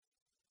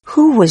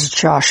Who was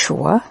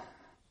Joshua?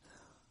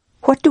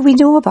 What do we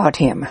know about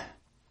him?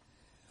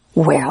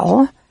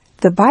 Well,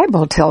 the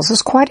Bible tells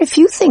us quite a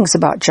few things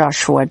about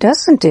Joshua,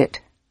 doesn't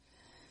it?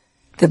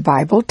 The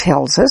Bible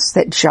tells us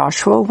that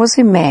Joshua was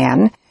a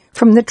man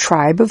from the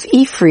tribe of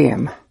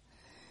Ephraim,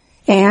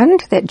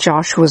 and that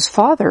Joshua's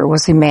father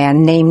was a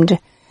man named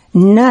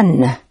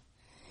Nun.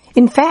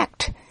 In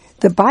fact,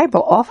 the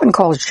Bible often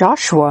calls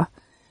Joshua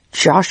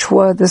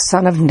the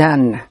son of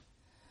Nun.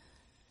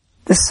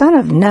 The son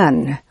of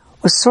Nun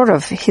was sort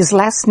of his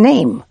last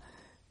name.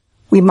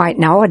 We might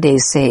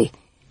nowadays say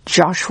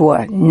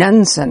Joshua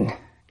Nunson.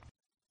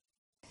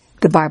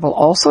 The Bible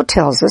also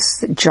tells us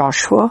that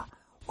Joshua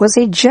was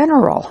a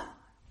general.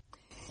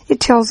 It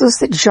tells us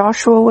that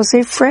Joshua was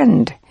a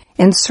friend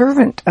and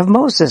servant of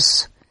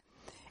Moses,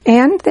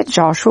 and that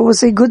Joshua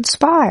was a good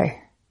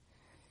spy.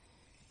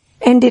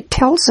 And it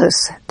tells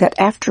us that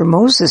after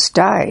Moses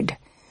died,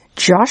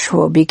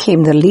 Joshua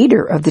became the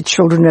leader of the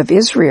children of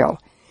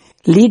Israel,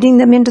 leading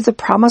them into the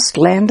promised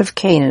land of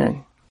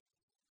Canaan.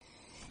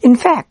 In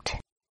fact,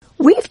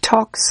 we've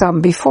talked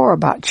some before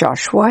about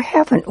Joshua,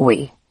 haven't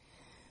we?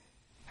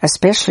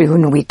 Especially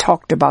when we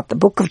talked about the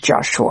book of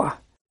Joshua.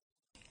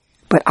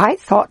 But I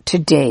thought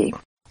today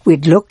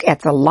we'd look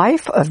at the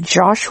life of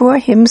Joshua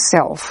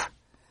himself.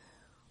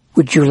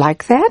 Would you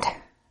like that?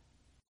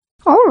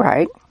 All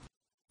right.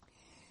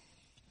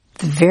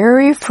 The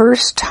very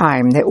first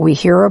time that we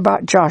hear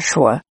about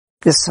Joshua,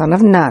 the son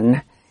of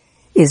Nun,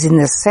 is in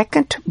the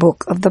second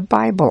book of the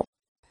Bible,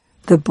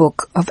 the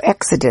book of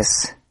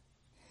Exodus.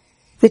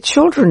 The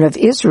children of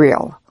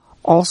Israel,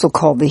 also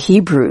called the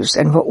Hebrews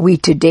and what we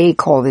today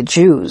call the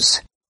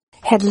Jews,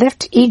 had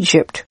left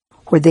Egypt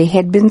where they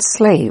had been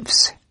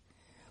slaves.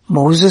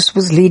 Moses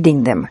was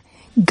leading them,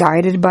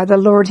 guided by the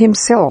Lord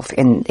himself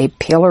in a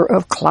pillar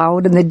of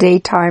cloud in the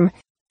daytime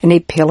and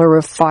a pillar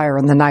of fire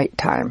in the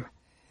nighttime.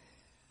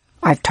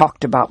 I've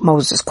talked about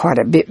Moses quite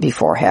a bit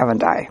before,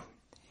 haven't I?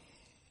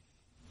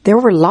 There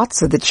were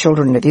lots of the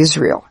children of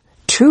Israel,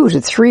 2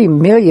 to 3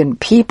 million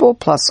people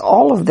plus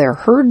all of their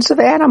herds of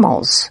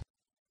animals.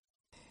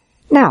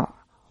 Now,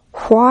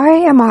 why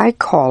am I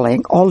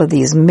calling all of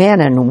these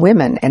men and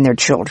women and their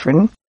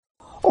children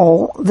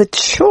all the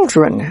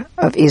children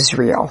of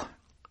Israel?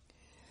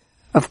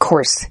 Of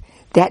course,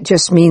 that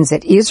just means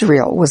that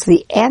Israel was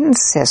the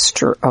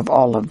ancestor of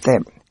all of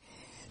them,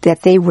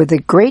 that they were the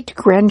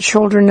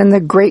great-grandchildren and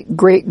the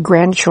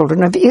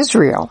great-great-grandchildren of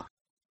Israel.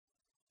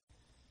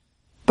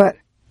 But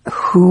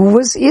who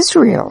was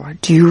Israel?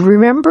 Do you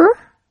remember?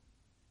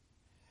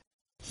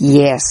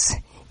 Yes,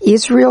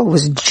 Israel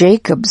was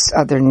Jacob's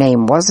other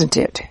name, wasn't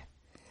it?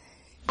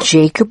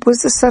 Jacob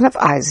was the son of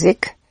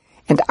Isaac,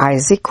 and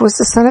Isaac was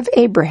the son of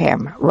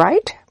Abraham,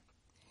 right?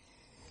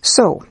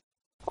 So,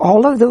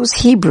 all of those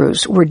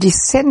Hebrews were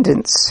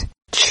descendants,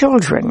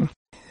 children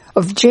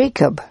of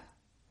Jacob,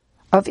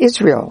 of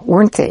Israel,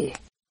 weren't they?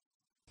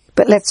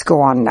 But let's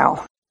go on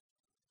now.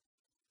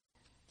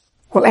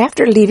 Well,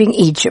 after leaving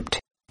Egypt,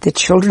 the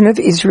children of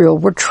Israel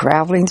were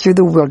traveling through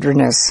the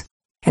wilderness,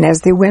 and as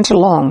they went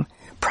along,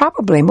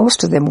 probably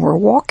most of them were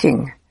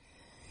walking.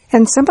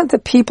 And some of the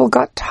people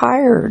got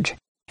tired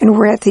and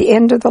were at the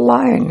end of the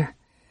line.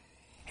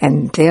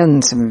 And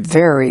then some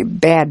very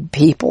bad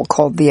people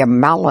called the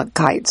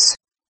Amalekites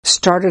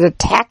started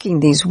attacking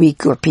these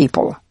weaker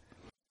people.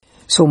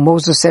 So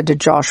Moses said to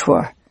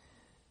Joshua,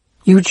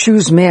 "You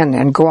choose men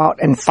and go out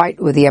and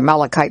fight with the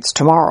Amalekites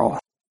tomorrow."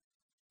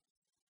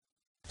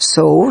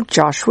 So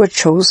Joshua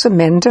chose some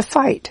men to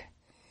fight.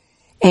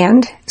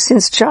 And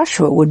since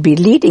Joshua would be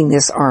leading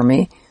this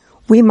army,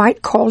 we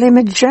might call him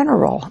a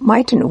general,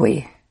 mightn't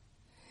we?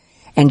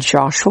 And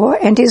Joshua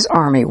and his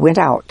army went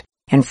out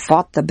and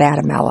fought the bad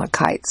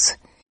Amalekites.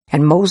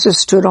 And Moses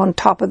stood on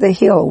top of the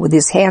hill with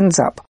his hands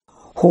up,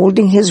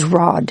 holding his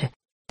rod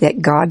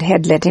that God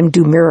had let him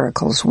do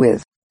miracles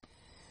with.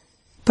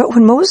 But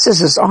when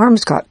Moses'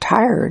 arms got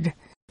tired,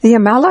 the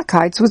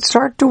Amalekites would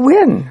start to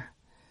win.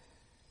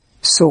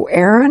 So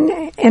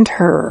Aaron and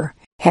Hur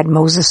had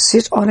Moses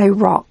sit on a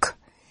rock,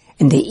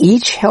 and they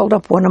each held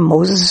up one of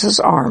Moses'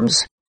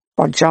 arms,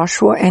 while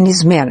Joshua and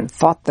his men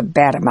fought the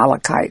bad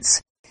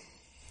Amalekites.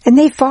 And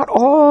they fought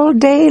all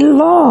day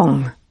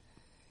long.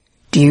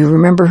 Do you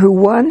remember who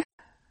won?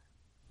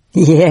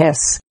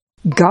 Yes,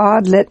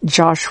 God let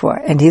Joshua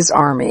and his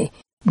army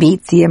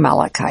beat the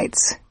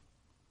Amalekites.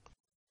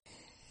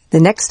 The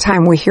next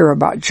time we hear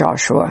about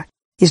Joshua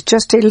is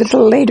just a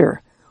little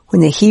later,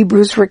 when the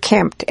Hebrews were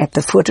camped at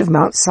the foot of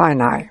Mount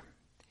Sinai.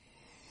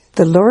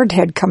 The Lord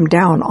had come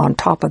down on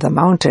top of the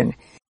mountain,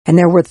 and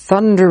there were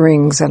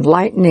thunderings and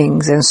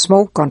lightnings and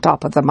smoke on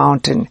top of the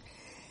mountain,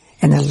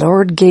 and the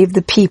Lord gave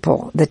the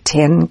people the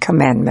 10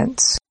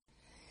 commandments.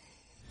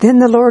 Then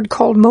the Lord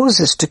called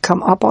Moses to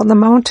come up on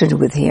the mountain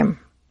with him.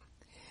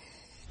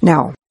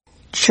 Now,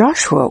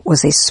 Joshua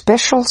was a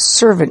special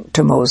servant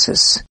to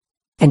Moses,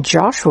 and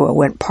Joshua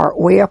went part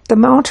way up the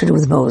mountain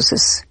with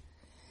Moses.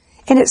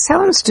 And it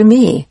sounds to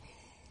me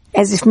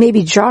as if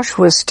maybe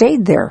Joshua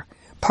stayed there,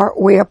 part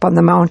way up on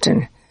the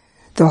mountain,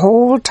 the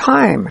whole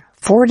time,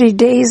 40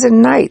 days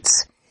and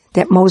nights,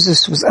 that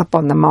Moses was up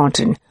on the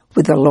mountain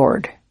with the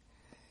Lord.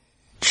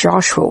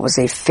 Joshua was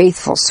a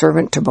faithful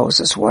servant to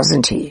Moses,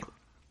 wasn't he?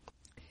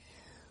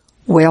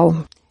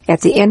 Well,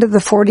 at the end of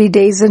the 40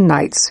 days and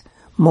nights,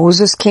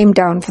 Moses came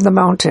down from the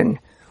mountain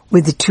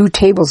with the 2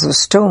 tables of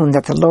stone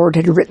that the Lord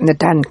had written the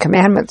 10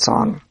 Commandments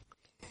on.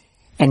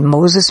 And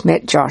Moses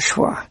met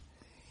Joshua,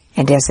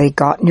 and as they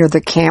got near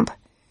the camp,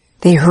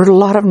 they heard a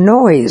lot of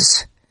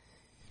noise.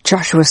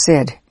 Joshua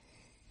said,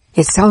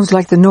 "It sounds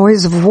like the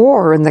noise of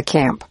war in the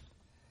camp."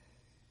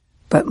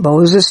 But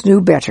Moses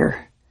knew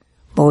better.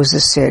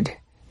 Moses said,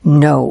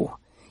 "No,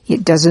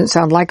 it doesn't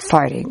sound like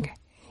fighting.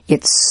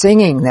 It's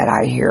singing that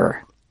I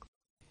hear."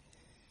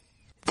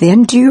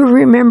 Then do you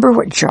remember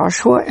what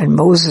Joshua and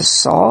Moses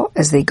saw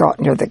as they got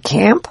near the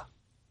camp?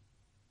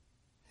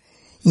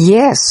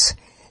 Yes,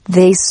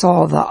 they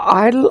saw the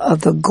idol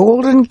of the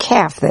golden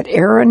calf that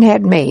Aaron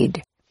had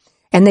made,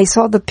 and they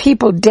saw the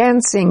people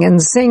dancing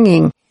and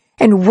singing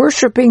and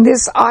worshiping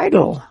this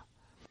idol.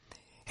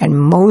 And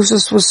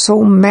Moses was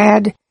so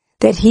mad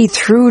that he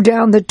threw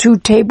down the 2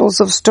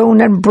 tables of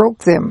stone and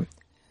broke them.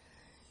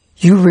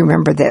 You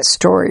remember that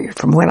story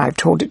from when I've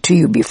told it to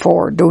you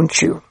before, don't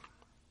you?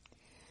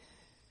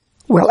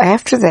 Well,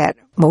 after that,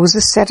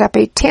 Moses set up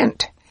a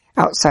tent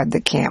outside the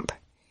camp.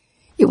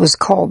 It was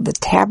called the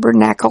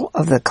Tabernacle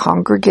of the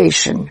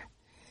Congregation.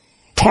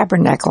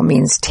 Tabernacle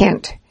means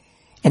tent,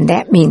 and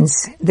that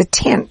means the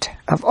tent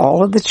of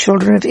all of the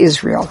children of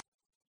Israel.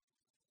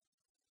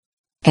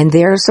 And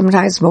there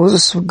sometimes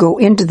Moses would go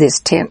into this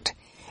tent,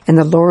 and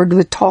the Lord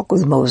would talk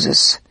with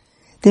Moses.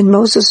 Then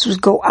Moses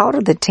would go out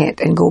of the tent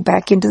and go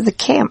back into the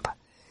camp.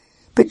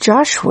 But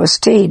Joshua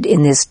stayed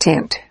in this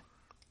tent.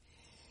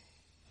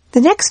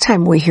 The next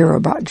time we hear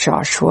about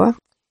Joshua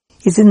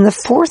is in the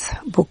 4th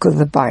book of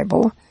the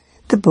Bible,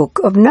 the book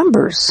of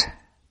Numbers.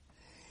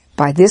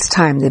 By this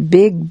time, the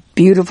big,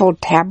 beautiful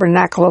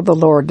tabernacle of the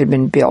Lord had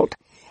been built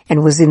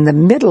and was in the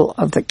middle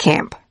of the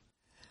camp.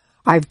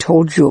 I've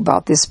told you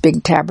about this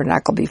big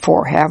tabernacle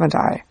before, haven't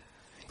I?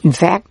 In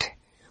fact,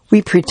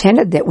 we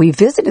pretended that we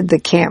visited the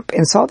camp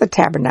and saw the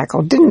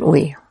tabernacle, didn't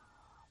we?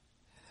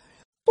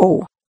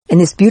 Oh, and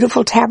this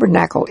beautiful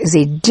tabernacle is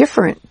a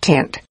different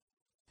tent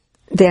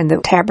than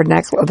the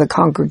tabernacle of the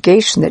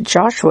congregation that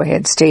Joshua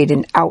had stayed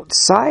in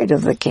outside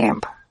of the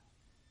camp.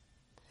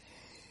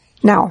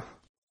 Now,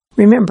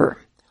 remember,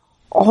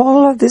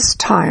 all of this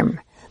time,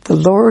 the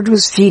Lord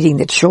was feeding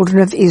the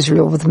children of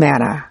Israel with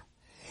manna,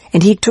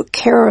 and he took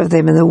care of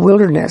them in the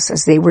wilderness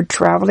as they were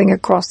traveling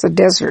across the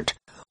desert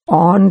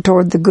on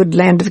toward the good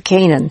land of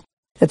Canaan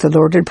that the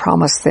Lord had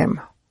promised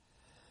them.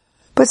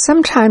 But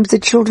sometimes the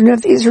children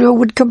of Israel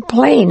would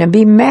complain and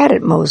be mad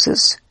at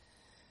Moses.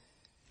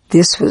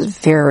 This was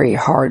very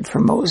hard for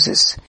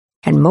Moses,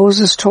 and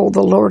Moses told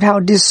the Lord how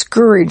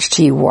discouraged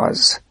he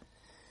was.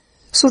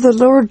 So the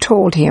Lord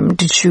told him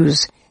to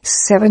choose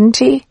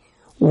 70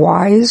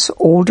 wise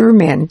older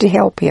men to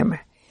help him,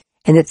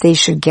 and that they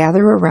should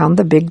gather around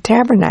the big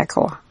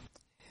tabernacle.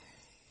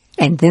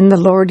 And then the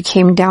Lord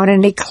came down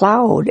in a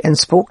cloud and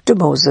spoke to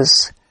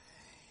Moses,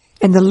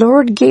 and the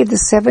Lord gave the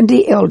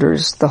 70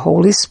 elders the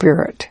Holy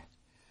Spirit.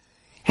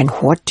 And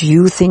what do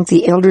you think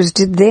the elders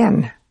did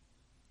then?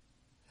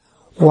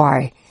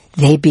 Why,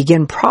 they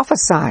began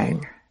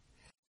prophesying.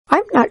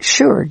 I'm not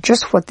sure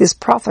just what this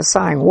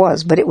prophesying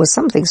was, but it was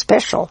something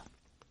special.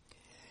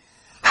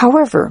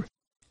 However,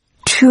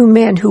 2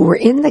 men who were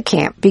in the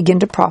camp began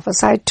to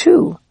prophesy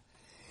too.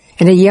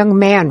 And a young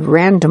man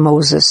ran to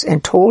Moses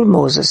and told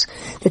Moses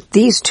that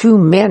these 2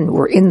 men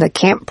were in the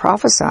camp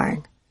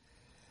prophesying.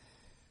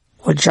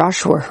 Well,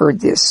 Joshua heard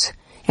this,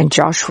 and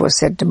Joshua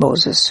said to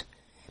Moses,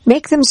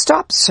 "Make them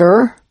stop,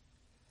 sir."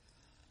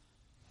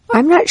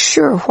 I'm not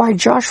sure why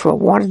Joshua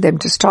wanted them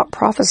to stop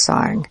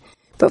prophesying,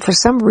 but for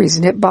some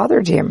reason it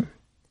bothered him.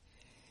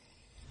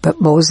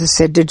 But Moses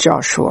said to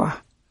Joshua,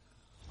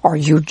 "Are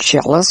you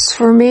jealous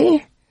for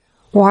me?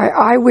 Why,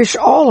 I wish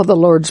all of the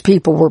Lord's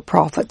people were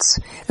prophets,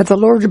 that the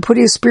Lord would put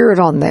his Spirit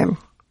on them."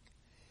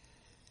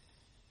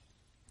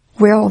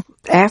 Well,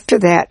 after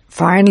that,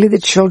 finally the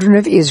children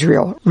of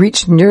Israel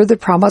reached near the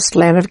promised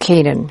land of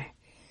Canaan.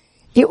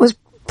 It was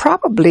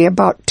probably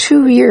about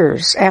 2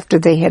 years after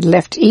they had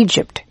left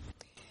Egypt.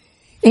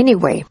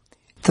 Anyway,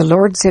 the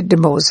Lord said to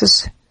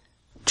Moses,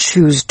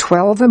 "Choose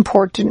 12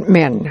 important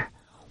men,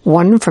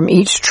 1 from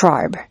each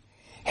tribe.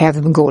 Have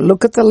them go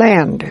look at the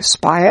land,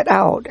 spy it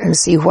out, and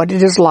see what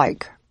it is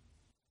like."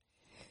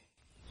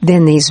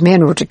 Then these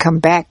men were to come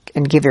back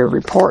and give a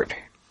report.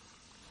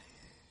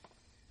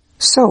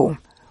 So,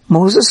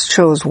 Moses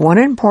chose 1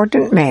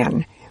 important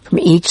man from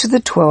each of the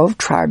 12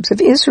 tribes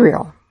of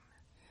Israel.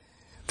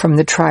 From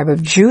the tribe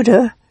of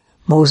Judah,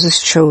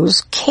 Moses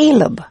chose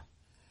Caleb.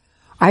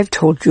 I've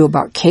told you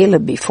about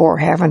Caleb before,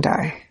 haven't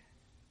I?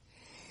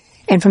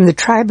 And from the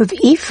tribe of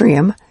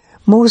Ephraim,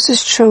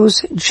 Moses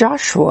chose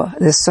Joshua,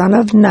 the son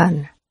of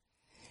Nun.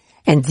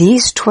 And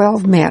these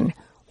 12 men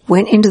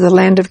went into the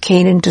land of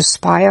Canaan to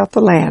spy out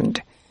the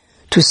land,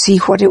 to see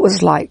what it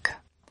was like.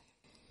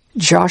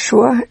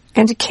 Joshua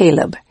and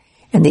Caleb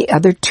and the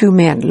other 2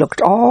 men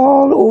looked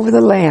all over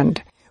the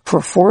land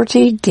for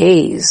 40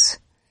 days.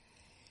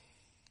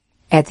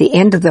 At the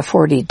end of the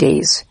 40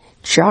 days,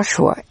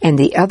 Joshua and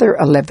the other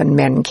 11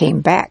 men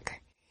came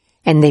back,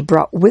 and they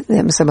brought with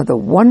them some of the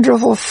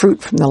wonderful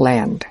fruit from the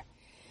land.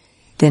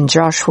 Then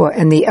Joshua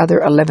and the other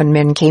 11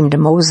 men came to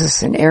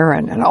Moses and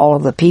Aaron and all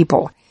of the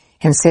people,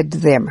 and said to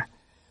them,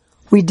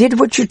 "We did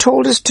what you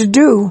told us to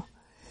do.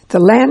 The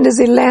land is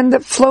a land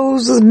that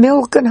flows with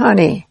milk and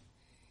honey."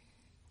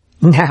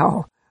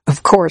 Now,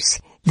 of course,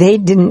 they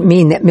didn't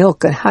mean that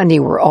milk and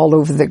honey were all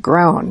over the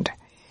ground.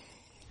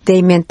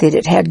 They meant that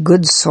it had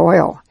good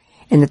soil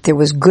and that there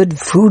was good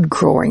food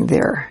growing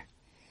there.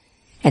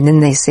 And then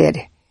they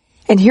said,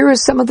 "And here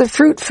is some of the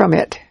fruit from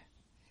it."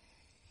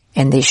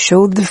 And they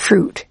showed the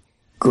fruit,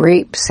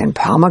 grapes and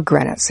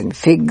pomegranates and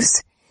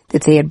figs,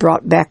 that they had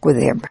brought back with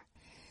them.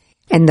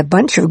 And the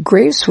bunch of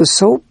grapes was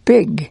so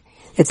big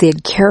that they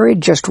had carried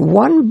just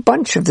one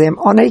bunch of them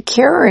on a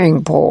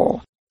carrying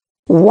pole.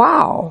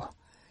 Wow!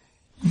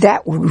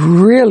 That would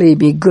really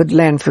be good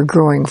land for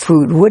growing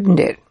food, wouldn't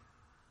it?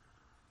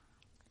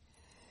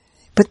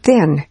 But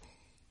then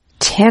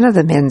 10 of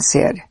the men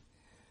said,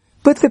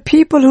 "But the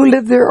people who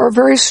live there are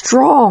very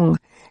strong,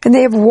 and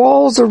they have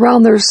walls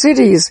around their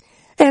cities,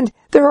 and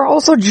there are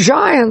also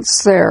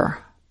giants there."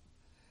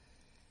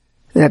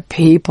 The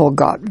people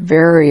got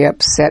very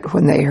upset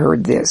when they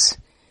heard this.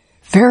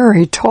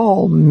 Very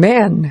tall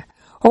men.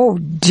 Oh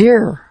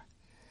dear.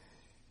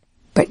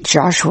 But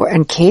Joshua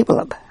and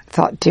Caleb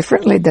thought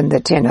differently than the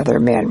 10 other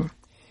men.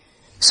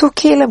 So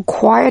Caleb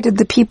quieted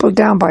the people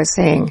down by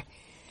saying,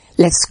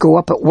 "Let's go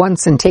up at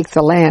once and take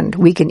the land.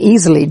 We can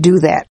easily do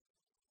that."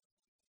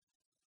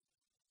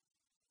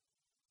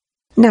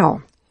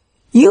 Now,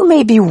 you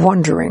may be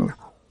wondering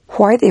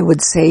why they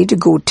would say to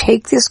go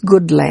take this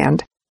good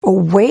land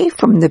away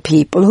from the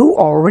people who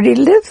already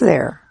live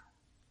there.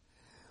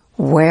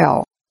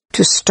 Well,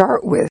 to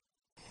start with,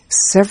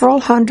 several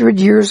hundred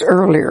years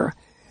earlier,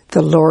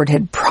 the Lord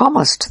had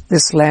promised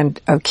this land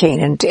of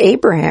Canaan to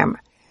Abraham,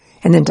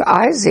 and then to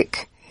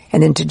Isaac,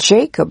 and then to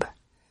Jacob.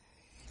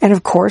 And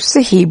of course,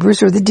 the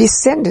Hebrews are the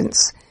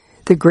descendants,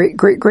 the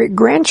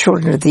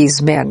great-great-great-grandchildren of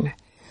these men.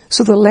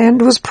 So the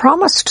land was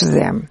promised to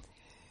them.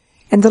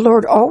 And the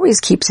Lord always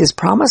keeps his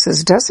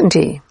promises, doesn't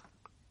he?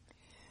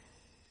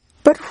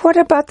 But what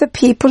about the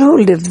people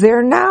who live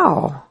there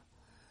now?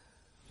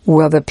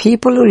 Well, the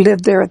people who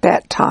lived there at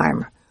that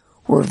time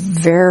were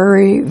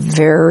very,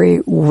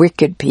 very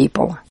wicked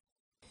people.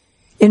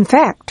 In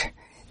fact,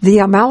 the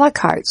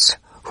Amalekites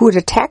who had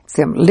attacked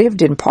them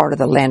lived in part of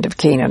the land of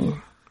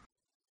Canaan.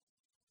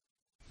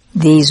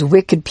 These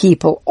wicked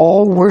people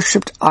all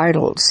worshipped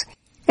idols,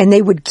 and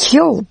they would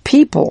kill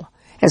people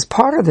as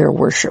part of their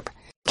worship.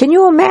 Can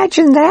you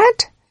imagine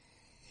that?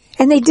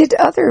 And they did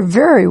other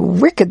very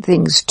wicked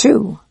things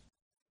too.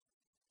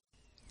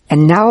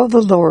 And now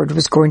the Lord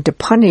was going to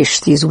punish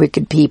these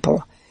wicked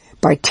people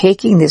by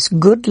taking this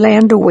good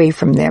land away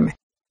from them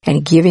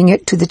and giving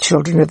it to the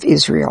children of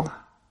Israel.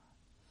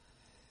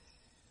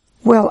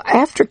 Well,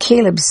 after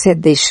Caleb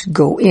said they should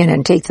go in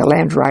and take the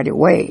land right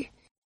away,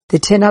 the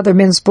 10 other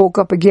men spoke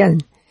up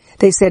again.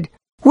 They said,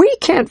 "We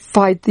can't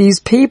fight these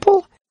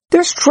people.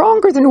 They're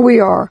stronger than we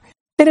are,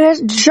 and it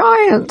has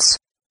giants.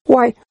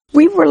 Why,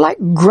 we were like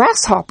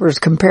grasshoppers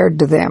compared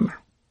to them."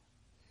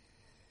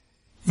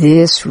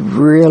 This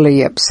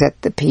really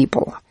upset the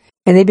people,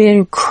 and they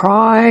began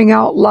crying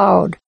out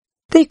loud.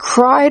 They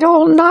cried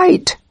all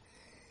night.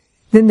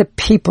 Then the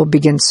people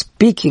began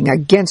speaking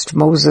against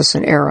Moses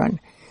and Aaron.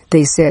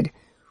 They said,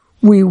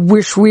 "We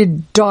wish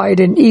we'd died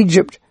in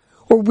Egypt,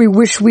 or we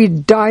wish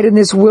we'd died in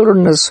this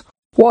wilderness.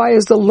 Why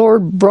has the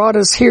Lord brought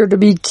us here to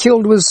be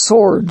killed with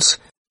swords?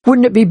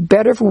 Wouldn't it be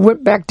better if we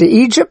went back to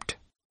Egypt?"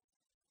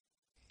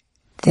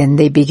 Then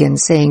they began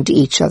saying to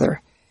each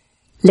other,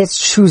 "Let's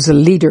choose a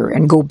leader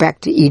and go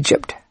back to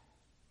Egypt."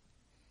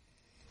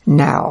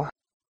 Now,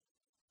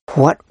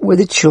 what were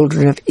the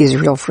children of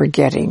Israel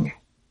forgetting?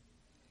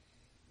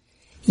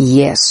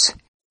 Yes,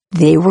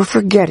 they were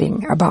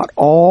forgetting about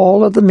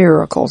all of the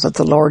miracles that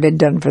the Lord had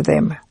done for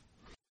them.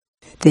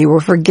 They were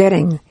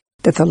forgetting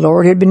that the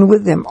Lord had been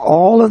with them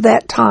all of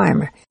that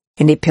time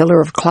in a pillar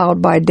of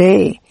cloud by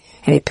day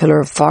and a pillar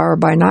of fire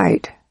by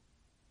night.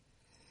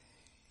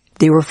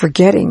 They were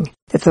forgetting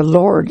that the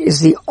Lord is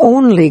the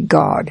only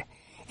God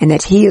and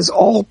that he is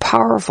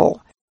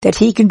all-powerful, that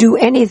he can do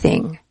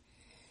anything.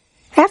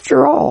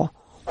 After all,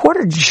 what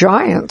are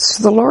giants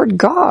to the Lord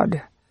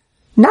God?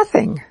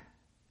 Nothing.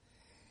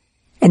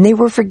 And they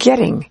were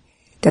forgetting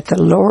that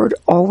the Lord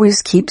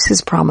always keeps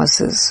his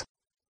promises,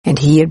 and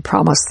he had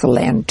promised the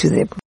land to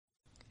them.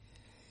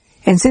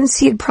 And since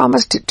he had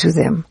promised it to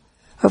them,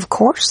 of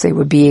course they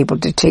would be able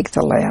to take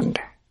the land.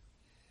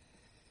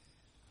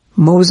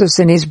 Moses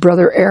and his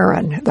brother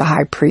Aaron, the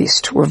high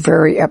priest, were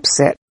very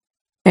upset,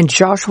 and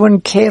Joshua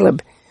and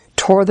Caleb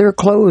tore their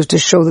clothes to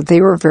show that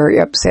they were very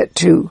upset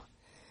too.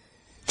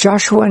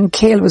 Joshua and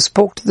Caleb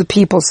spoke to the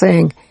people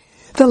saying,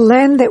 "The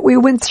land that we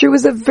went through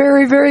is a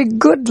very, very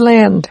good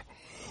land.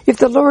 If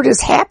the Lord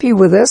is happy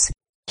with us,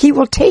 he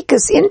will take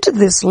us into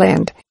this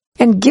land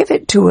and give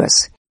it to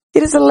us.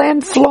 It is a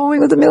land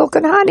flowing with milk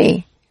and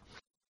honey."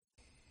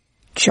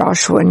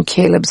 Joshua and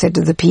Caleb said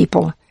to the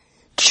people,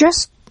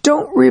 Just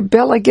don't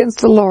rebel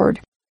against the Lord,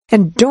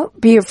 and don't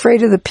be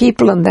afraid of the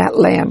people in that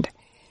land.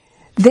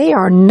 They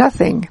are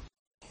nothing.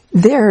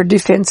 Their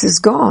defense is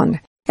gone,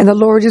 and the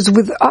Lord is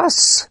with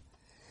us.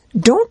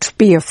 Don't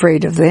be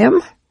afraid of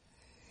them."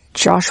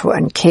 Joshua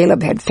and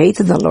Caleb had faith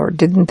in the Lord,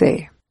 didn't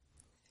they?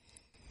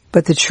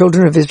 But the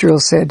children of Israel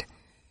said,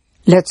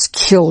 "Let's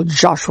kill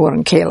Joshua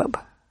and Caleb."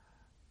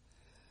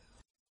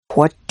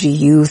 What do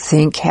you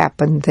think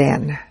happened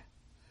then?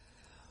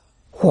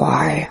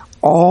 Why,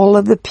 all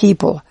of the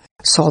people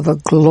saw the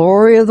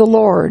glory of the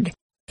Lord,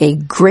 a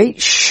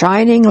great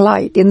shining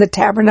light in the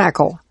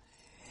tabernacle.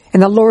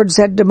 And the Lord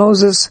said to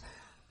Moses,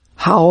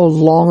 "How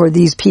long are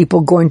these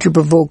people going to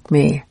provoke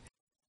me?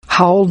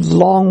 How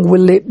long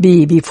will it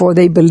be before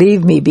they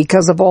believe me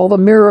because of all the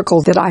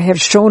miracles that I have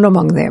shown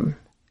among them?"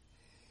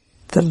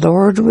 The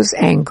Lord was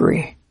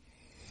angry,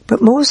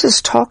 but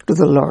Moses talked to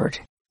the Lord,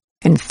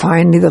 and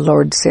finally the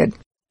Lord said,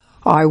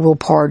 "I will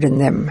pardon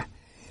them,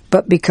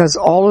 but because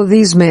all of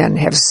these men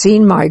have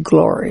seen my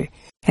glory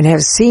and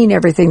have seen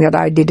everything that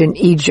I did in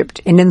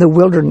Egypt and in the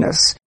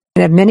wilderness,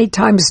 and have many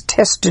times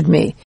tested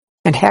me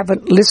and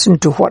haven't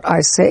listened to what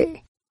I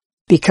say,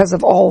 because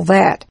of all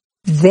that,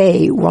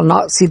 they will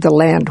not see the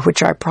land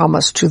which I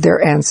promised to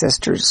their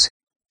ancestors.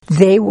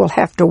 They will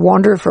have to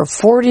wander for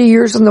 40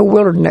 years in the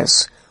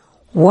wilderness,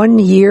 1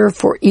 year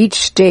for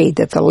each day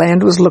that the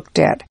land was looked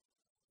at.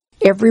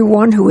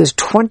 Everyone who is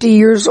 20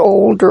 years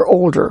old or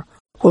older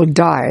will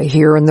die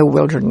here in the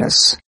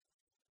wilderness."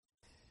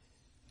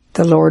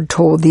 The Lord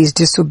told these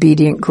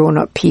disobedient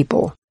grown-up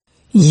people,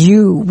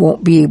 "You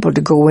won't be able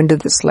to go into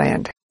this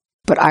land,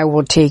 but I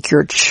will take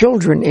your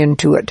children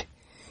into it.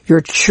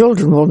 Your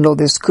children will know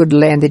this good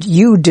land that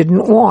you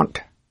didn't want."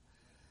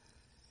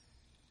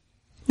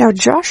 Now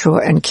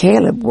Joshua and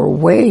Caleb were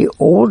way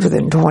older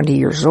than 20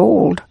 years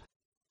old.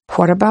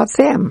 What about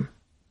them?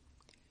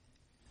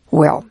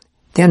 Well,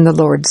 then the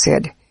Lord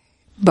said,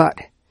 "But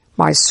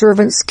my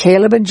servants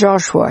Caleb and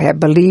Joshua have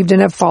believed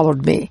and have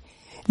followed me.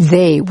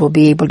 They will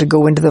be able to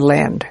go into the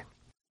land."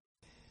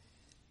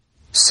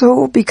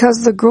 So,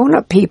 because the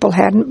grown-up people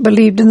hadn't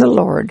believed in the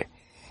Lord,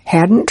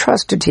 hadn't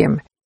trusted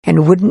Him,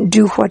 and wouldn't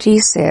do what He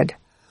said,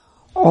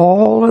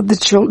 all of the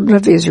children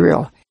of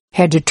Israel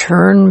had to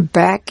turn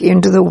back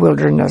into the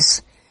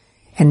wilderness,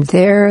 and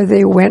there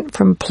they went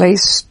from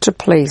place to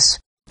place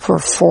for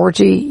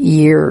 40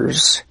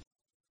 years.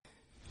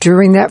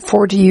 During that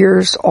 40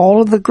 years,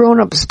 all of the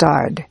grown-ups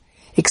died,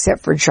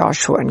 except for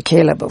Joshua and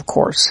Caleb, of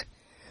course.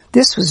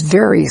 This was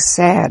very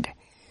sad,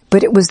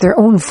 but it was their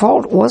own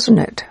fault, wasn't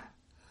it?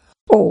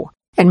 Oh,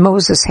 and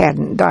Moses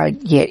hadn't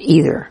died yet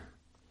either.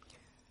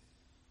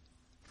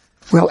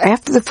 Well,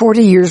 after the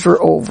 40 years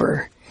were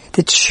over,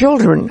 the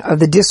children of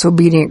the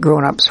disobedient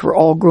grown-ups were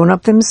all grown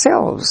up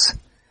themselves.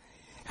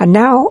 And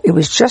now it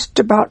was just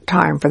about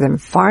time for them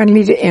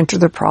finally to enter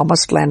the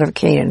promised land of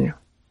Canaan.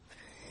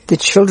 The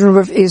children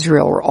of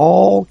Israel were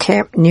all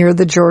camped near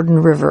the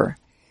Jordan River,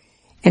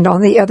 and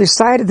on the other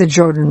side of the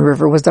Jordan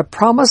River was the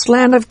promised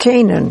land of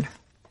Canaan.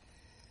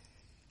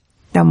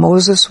 Now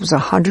Moses was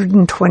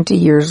 120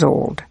 years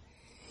old.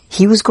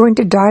 He was going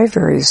to die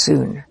very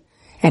soon,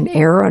 and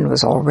Aaron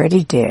was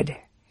already dead.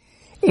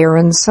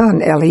 Aaron's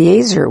son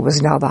Eleazar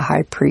was now the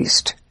high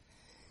priest.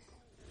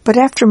 But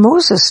after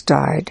Moses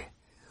died,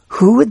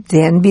 who would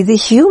then be the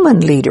human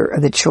leader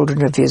of the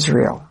children of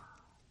Israel?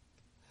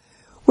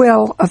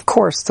 Well, of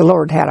course, the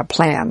Lord had a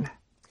plan.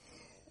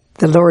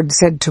 The Lord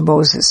said to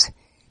Moses,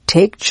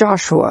 "Take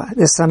Joshua,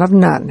 the son of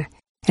Nun,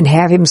 and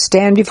have him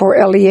stand before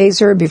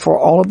Eleazar and before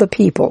all of the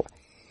people.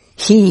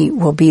 He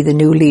will be the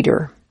new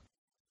leader."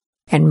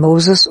 And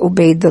Moses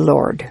obeyed the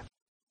Lord.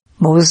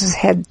 Moses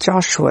had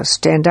Joshua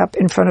stand up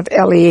in front of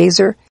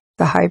Eleazar,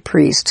 the high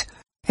priest,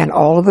 and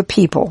all of the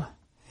people.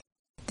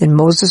 Then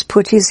Moses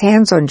put his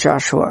hands on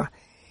Joshua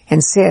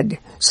and said,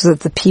 so that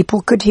the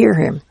people could hear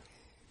him,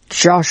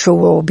 "Joshua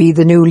will be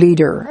the new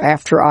leader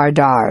after I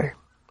die."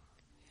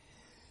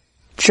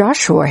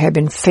 Joshua had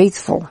been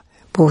faithful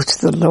both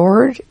to the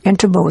Lord and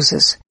to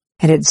Moses,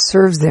 and had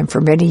served them for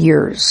many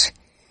years.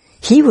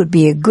 He would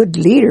be a good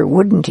leader,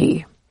 wouldn't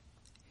he?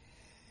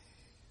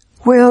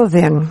 Well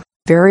then,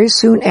 very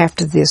soon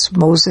after this,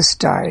 Moses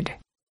died.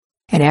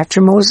 And after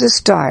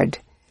Moses died,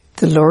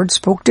 the Lord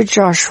spoke to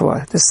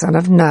Joshua, the son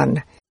of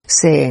Nun,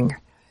 saying,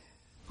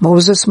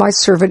 "Moses, my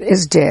servant,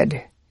 is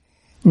dead.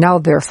 Now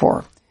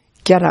therefore,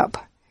 get up,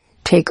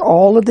 take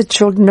all of the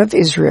children of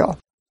Israel,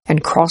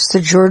 and cross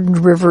the Jordan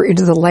River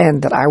into the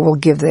land that I will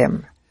give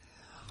them.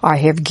 I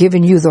have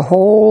given you the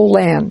whole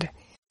land,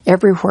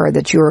 everywhere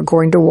that you are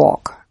going to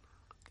walk."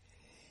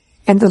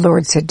 And the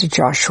Lord said to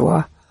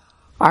Joshua,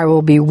 "I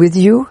will be with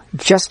you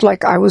just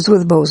like I was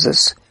with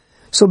Moses.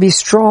 So be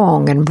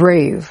strong and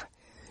brave.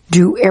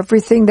 Do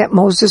everything that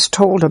Moses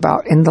told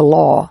about in the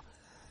law,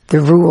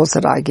 the rules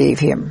that I gave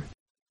him.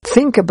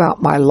 Think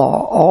about my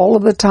law all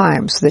of the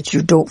time so that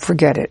you don't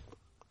forget it."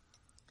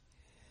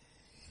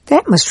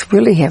 That must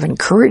really have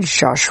encouraged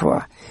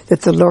Joshua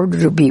that the Lord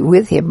would be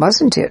with him,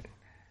 mustn't it?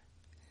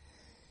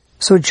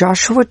 So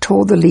Joshua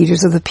told the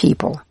leaders of the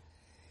people,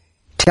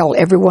 "Tell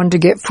everyone to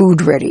get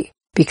food ready.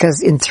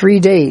 because in 3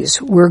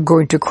 days we're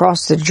going to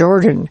cross the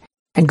Jordan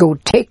and go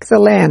take the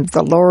land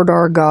the Lord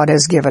our God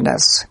has given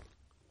us."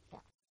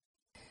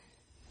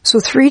 So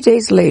 3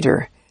 days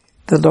later,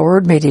 the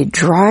Lord made a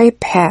dry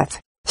path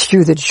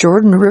through the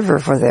Jordan River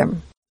for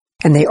them,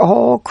 and they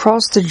all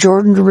crossed the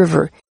Jordan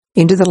River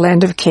into the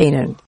land of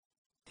Canaan.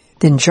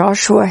 Then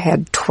Joshua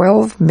had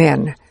 12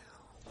 men,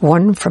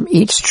 one from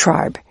each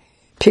tribe,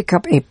 pick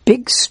up a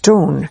big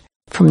stone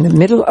from the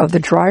middle of the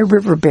dry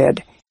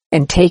riverbed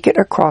and take it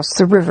across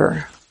the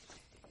river.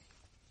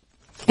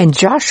 And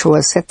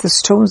Joshua set the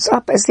stones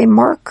up as a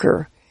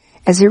marker,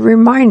 as a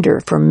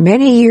reminder for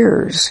many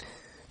years,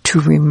 to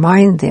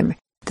remind them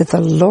that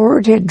the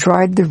Lord had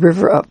dried the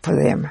river up for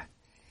them.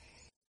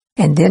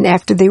 And then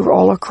after they were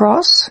all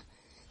across,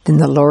 then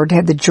the Lord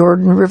had the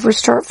Jordan River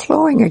start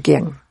flowing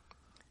again.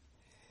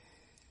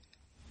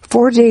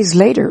 4 days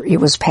later,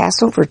 it was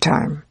Passover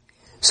time,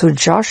 so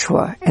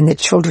Joshua and the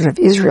children of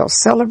Israel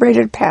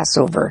celebrated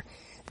Passover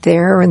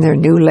there in their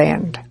new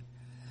land.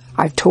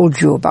 I've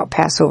told you about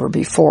Passover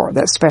before,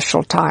 that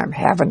special time,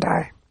 haven't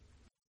I?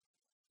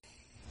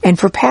 And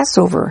for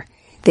Passover,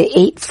 they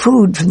ate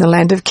food from the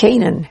land of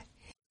Canaan,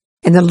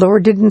 and the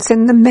Lord didn't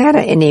send the manna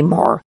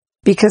anymore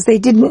because they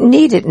didn't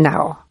need it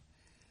now.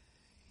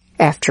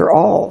 After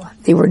all,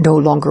 they were no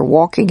longer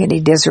walking in a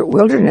desert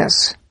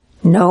wilderness.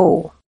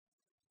 No.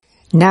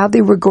 Now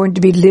they were going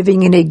to be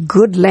living in a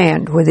good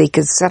land where they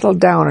could settle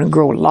down and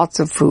grow lots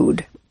of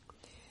food.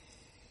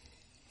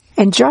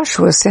 And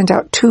Joshua sent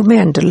out 2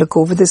 men to look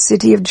over the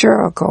city of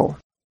Jericho,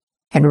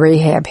 and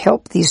Rahab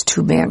helped these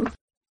 2 men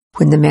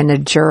when the men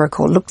of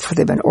Jericho looked for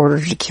them in order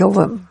to kill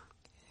them.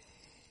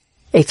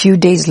 A few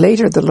days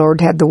later, the Lord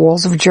had the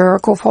walls of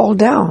Jericho fall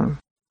down,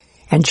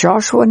 and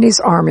Joshua and his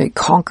army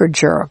conquered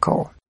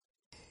Jericho.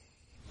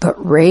 But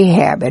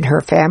Rahab and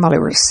her family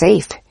were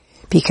safe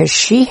because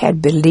she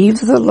had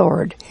believed the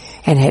Lord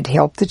and had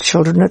helped the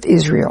children of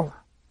Israel.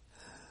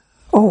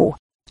 Oh,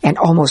 and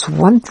almost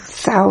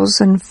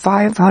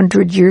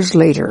 1,500 years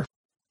later,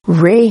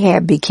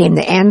 Rahab became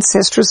the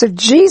ancestress of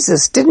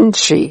Jesus, didn't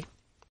she?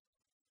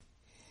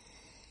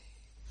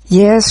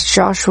 Yes,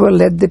 Joshua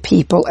led the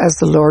people as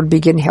the Lord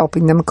began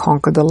helping them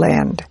conquer the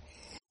land.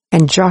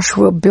 And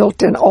Joshua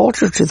built an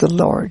altar to the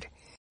Lord,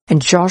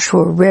 and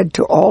Joshua read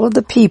to all of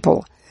the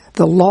people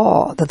the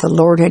law that the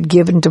Lord had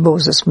given to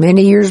Moses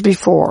many years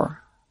before.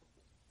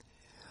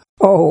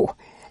 Oh,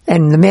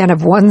 and the men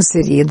of one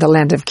city in the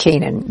land of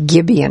Canaan,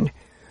 Gibeon,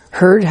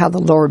 heard how the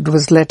Lord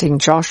was letting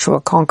Joshua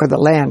conquer the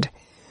land.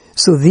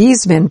 So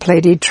these men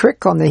played a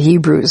trick on the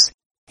Hebrews,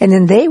 and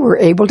then they were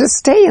able to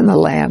stay in the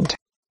land.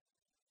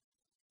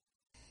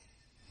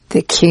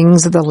 The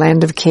kings of the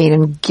land of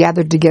Canaan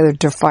gathered together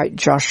to fight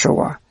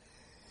Joshua.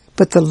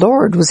 But the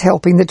Lord was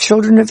helping the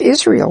children of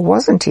Israel,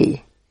 wasn't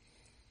he?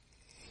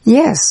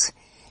 Yes,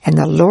 and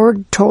the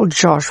Lord told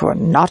Joshua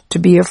not to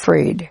be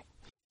afraid.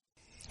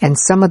 And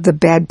some of the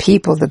bad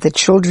people that the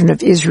children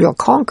of Israel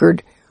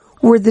conquered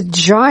were the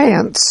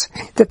giants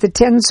that the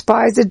 10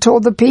 spies had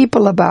told the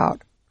people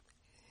about.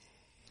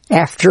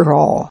 After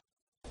all,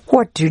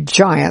 what do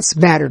giants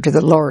matter to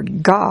the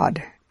Lord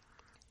God?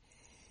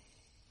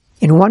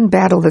 In one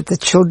battle that the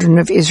children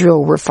of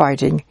Israel were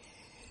fighting,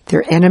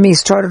 their enemies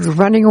started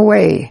running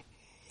away,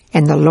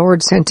 and the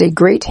Lord sent a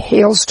great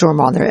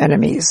hailstorm on their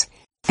enemies,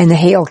 and the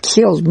hail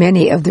killed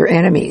many of their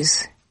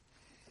enemies.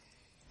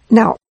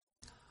 Now,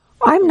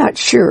 I'm not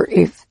sure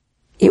if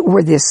it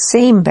were this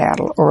same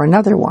battle or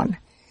another one,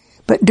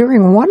 but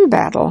during one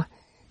battle,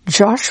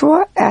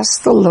 Joshua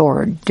asked the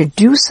Lord to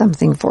do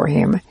something for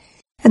him,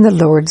 and the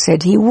Lord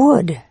said he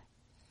would.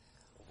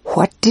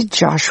 What did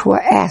Joshua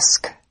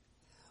ask?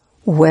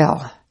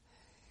 Well,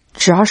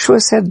 Joshua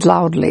said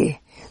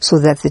loudly, so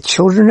that the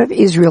children of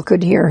Israel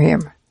could hear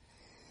him,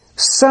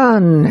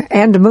 "Sun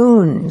and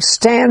moon,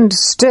 stand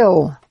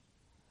still."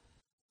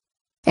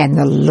 And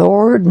the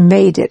Lord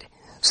made it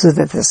so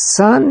that the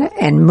sun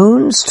and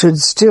moon stood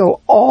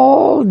still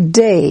all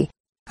day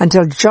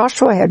until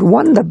Joshua had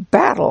won the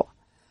battle.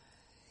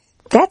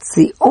 That's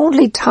the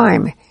only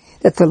time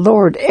that the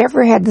Lord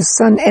ever had the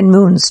sun and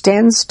moon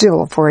stand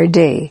still for a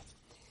day.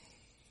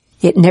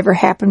 It never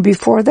happened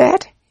before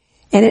that,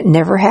 and it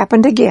never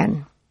happened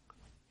again.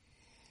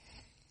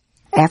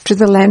 After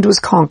the land was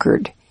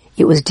conquered,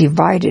 it was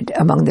divided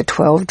among the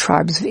 12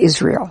 tribes of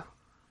Israel.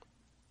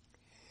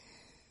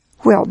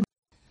 Well,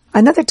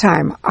 another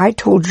time I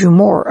told you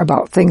more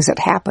about things that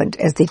happened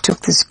as they took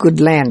this good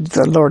land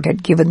the Lord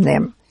had given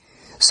them,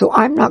 so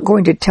I'm not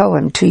going to tell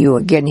them to you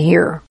again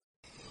here.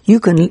 You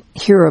can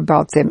hear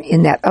about them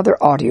in that other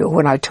audio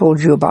when I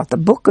told you about the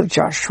book of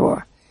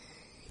Joshua.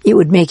 It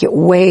would make it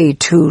way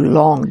too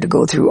long to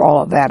go through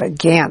all of that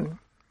again.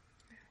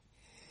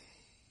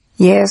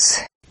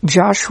 Yes,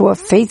 Joshua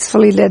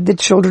faithfully led the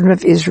children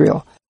of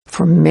Israel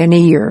for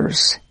many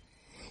years.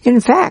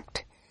 In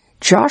fact,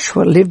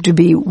 Joshua lived to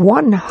be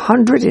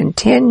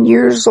 110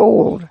 years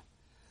old.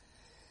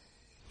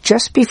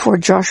 Just before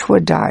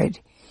Joshua died,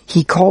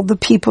 he called the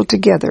people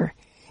together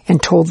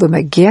and told them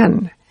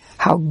again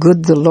how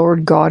good the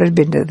Lord God had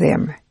been to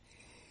them.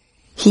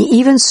 He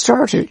even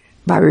started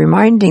by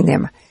reminding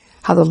them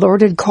how the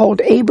Lord had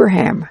called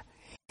Abraham,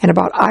 and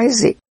about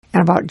Isaac,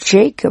 and about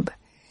Jacob,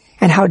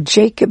 and how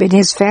Jacob and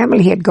his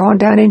family had gone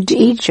down into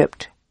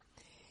Egypt.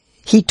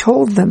 He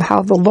told them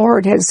how the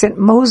Lord had sent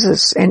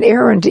Moses and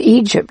Aaron to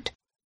Egypt,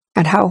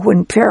 and how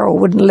when Pharaoh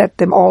wouldn't let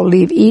them all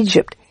leave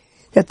Egypt,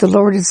 that the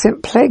Lord had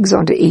sent plagues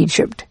onto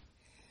Egypt.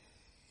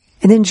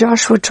 And then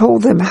Joshua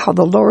told them how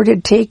the Lord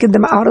had taken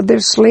them out of their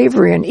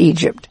slavery in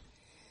Egypt.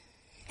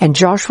 And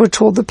Joshua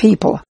told the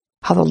people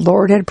how the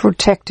Lord had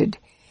protected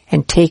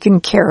and taken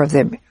care of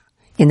them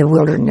in the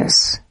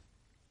wilderness.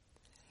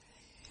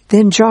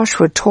 Then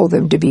Joshua told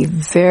them to be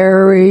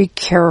very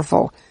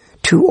careful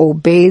to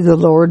obey the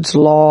Lord's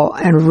law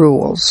and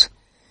rules.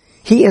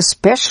 He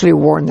especially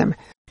warned them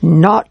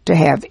not to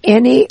have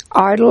any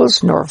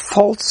idols nor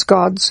false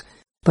gods,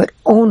 but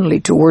only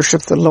to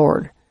worship the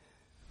Lord,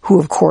 who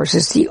of course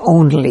is the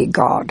only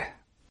God.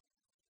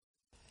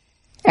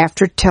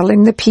 After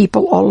telling the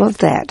people all of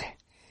that,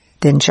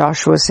 then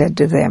Joshua said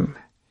to them,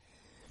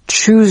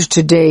 "Choose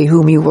today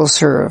whom you will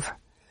serve.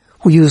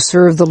 Will you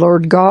serve the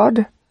Lord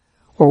God,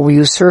 or will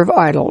you serve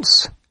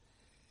idols?"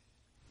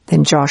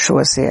 Then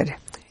Joshua said,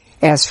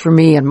 "As for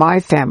me and my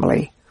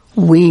family,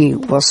 we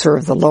will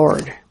serve the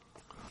Lord."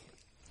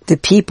 The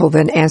people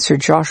then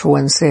answered Joshua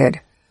and said,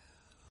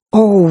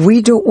 "Oh,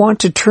 we don't want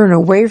to turn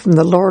away from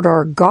the Lord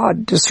our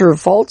God to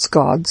serve false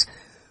gods.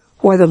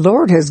 Why, the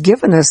Lord has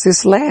given us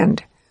this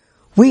land.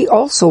 We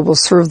also will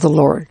serve the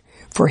Lord,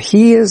 for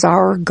He is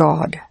our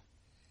God."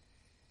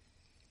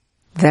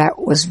 That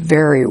was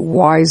very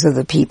wise of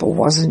the people,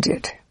 wasn't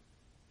it?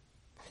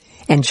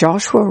 And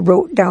Joshua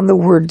wrote down the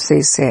words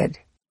they said.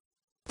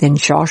 Then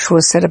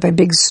Joshua set up a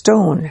big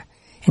stone,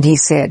 and he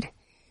said,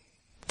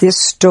 "This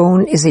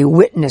stone is a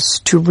witness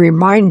to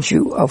remind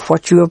you of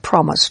what you have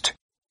promised,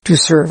 to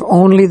serve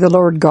only the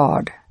Lord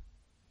God."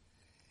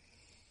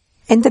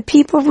 And the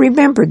people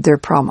remembered their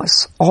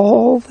promise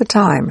all the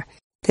time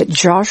that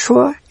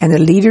Joshua and the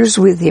leaders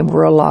with him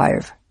were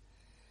alive.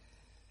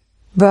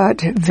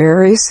 But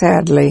very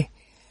sadly,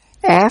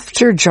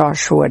 after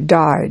Joshua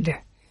died,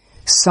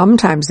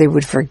 sometimes they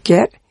would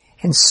forget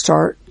and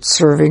start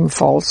serving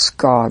false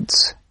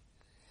gods.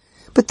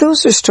 But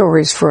those are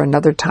stories for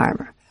another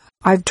time.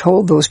 I've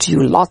told those to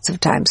you lots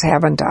of times,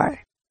 haven't I?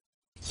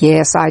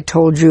 Yes, I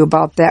told you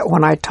about that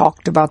when I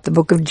talked about the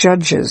book of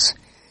Judges,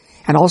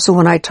 and also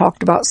when I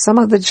talked about some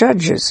of the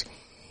judges,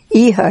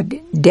 Ehud,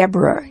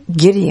 Deborah,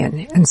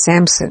 Gideon, and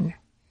Samson.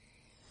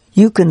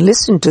 You can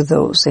listen to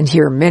those and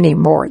hear many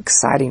more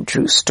exciting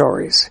true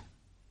stories.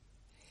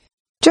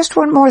 Just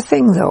one more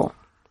thing, though.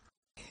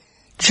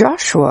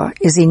 Joshua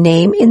is a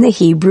name in the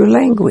Hebrew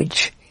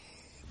language.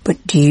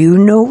 But do you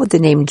know what the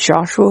name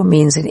Joshua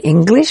means in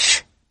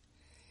English?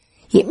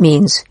 It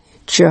means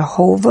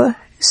Jehovah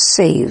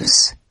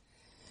saves.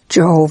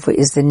 Jehovah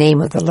is the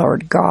name of the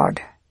Lord God.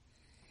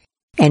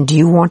 And do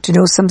you want to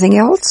know something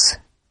else?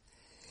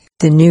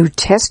 The New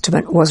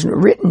Testament wasn't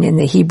written in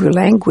the Hebrew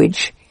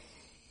language.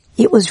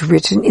 It was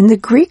written in the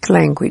Greek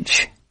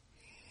language.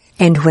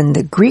 And when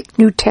the Greek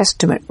New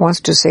Testament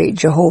wants to say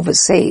Jehovah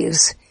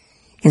saves,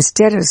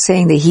 instead of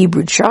saying the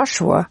Hebrew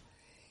Joshua,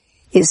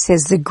 it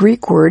says the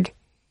Greek word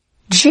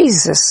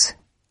Jesus.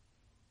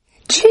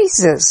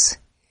 Jesus.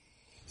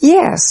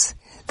 Yes,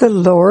 the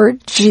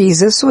Lord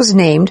Jesus was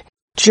named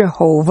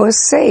Jehovah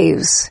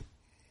Saves.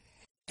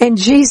 And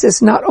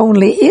Jesus not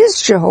only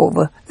is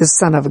Jehovah, the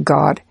Son of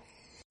God,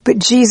 but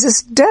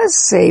Jesus does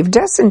save,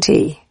 doesn't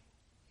He?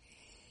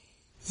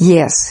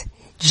 Yes,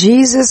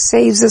 Jesus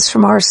saves us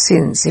from our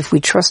sins if we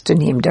trust in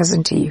Him,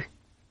 doesn't He?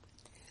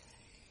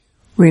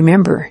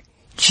 Remember,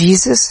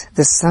 Jesus,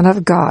 the Son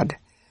of God,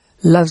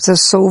 loves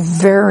us so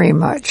very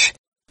much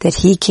that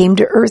He came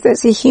to earth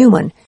as a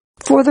human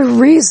for the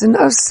reason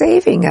of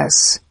saving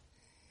us.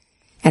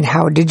 And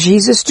how did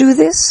Jesus do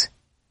this?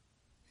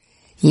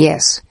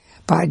 Yes,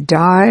 by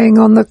dying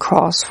on the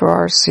cross for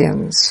our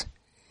sins.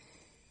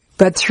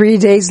 But 3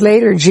 days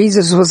later,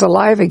 Jesus was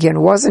alive again,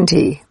 wasn't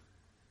He?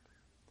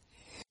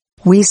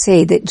 We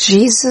say that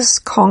Jesus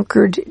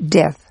conquered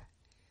death.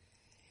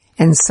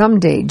 And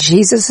someday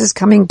Jesus is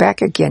coming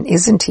back again,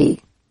 isn't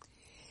He?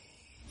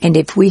 And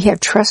if we have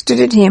trusted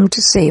in Him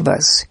to save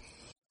us,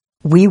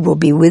 we will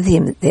be with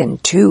Him then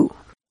too.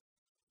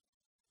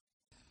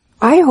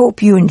 I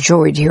hope you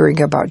enjoyed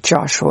hearing about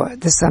Joshua,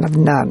 the son of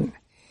Nun,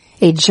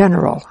 a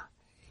general,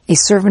 a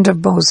servant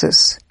of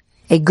Moses,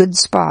 a good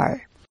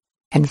spy,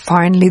 and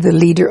finally the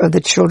leader of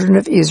the children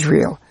of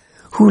Israel,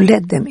 who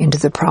led them into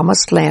the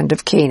promised land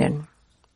of Canaan.